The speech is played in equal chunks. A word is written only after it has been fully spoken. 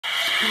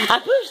I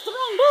pushed the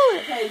wrong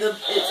bullet. Okay,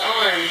 it's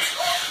armed.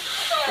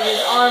 It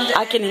is armed.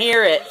 I can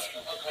hear it.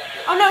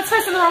 Oh no, it's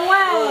facing the wrong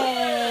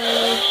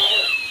way.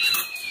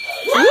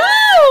 Woo!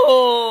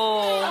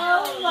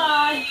 Oh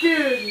my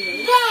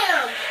goodness.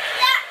 Damn!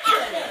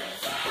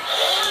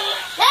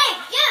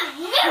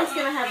 He's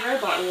gonna have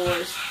robot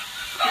wars.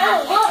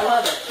 I Oh,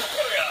 love it.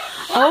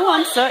 Oh,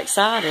 I'm so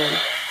excited.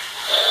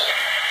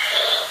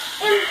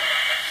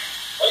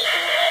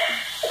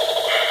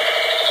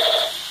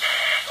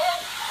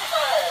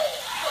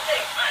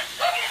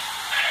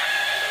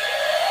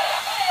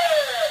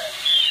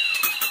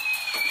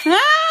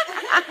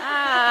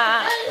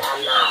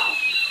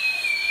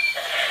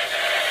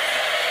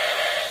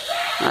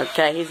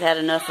 Okay, he's had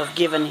enough of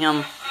giving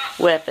him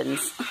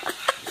weapons.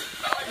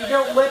 You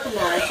don't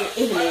weaponize your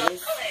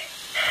enemies.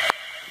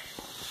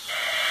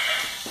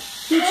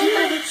 Did you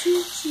ever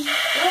cheat you?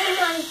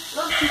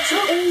 Did you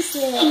ace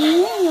it?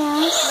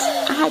 Yes,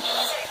 I had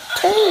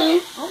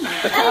two. Oh my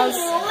Because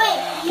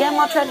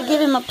Grandma tried to give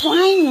him a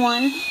plain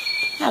one.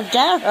 How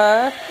dare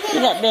her? Look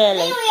at that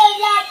belly.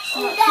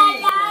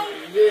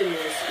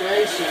 goodness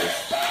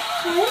gracious.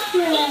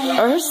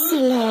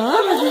 Ursula.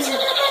 That's my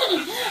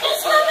baby.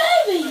 That's my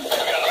baby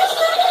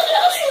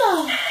Ursula.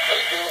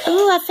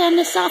 Ooh, I found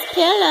a soft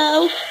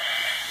pillow.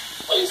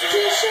 It's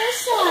just your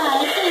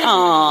size.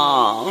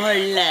 Oh, her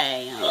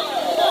lay on it.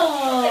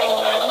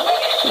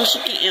 Oh. Well, she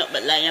can't help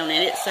but lay on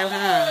it. It's so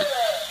high.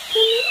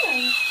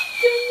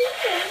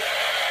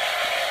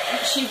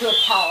 She will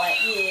paw at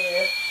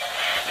you.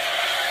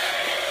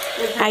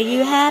 Are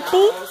you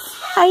happy?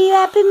 Are you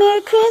happy?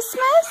 Merry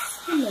Christmas?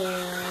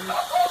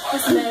 Yeah.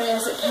 As merry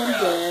as it can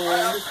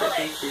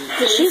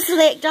be. She's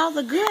licked all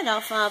the good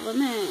off of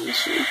them, hasn't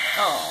she?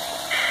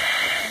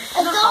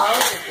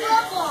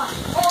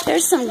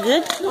 There's some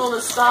good. You want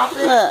to stop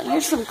it? Look,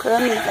 here's some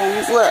crummy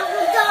things. Look.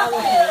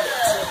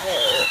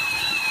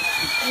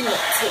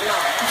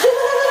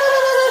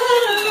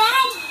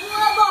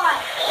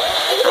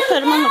 I put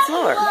them on the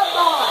floor.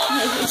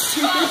 It's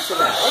too good for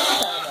that.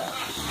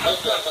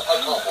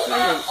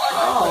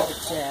 Oh,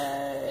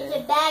 It's a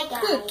bad guy.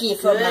 cookie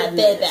for my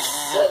baby.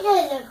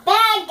 It's a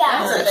bad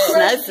guy.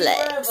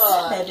 Snowflakes.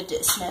 Baby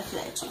did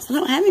snowflakes. I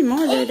don't have any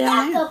more there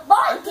down there. Like a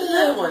party.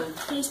 That one.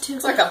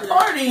 It's like a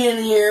party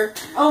in here.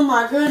 Oh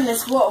my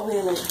goodness, what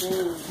will it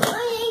do?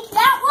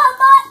 That one,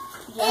 but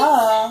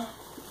Yeah.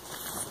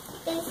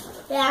 it's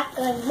like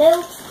a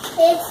milk.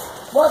 It's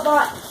what,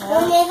 but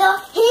when it's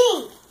a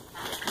he.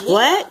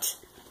 What?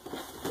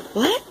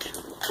 What?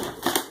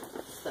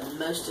 It's the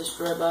mostest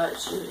robot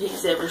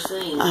he's ever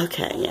seen.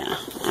 Okay, yeah.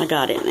 I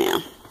got it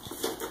now.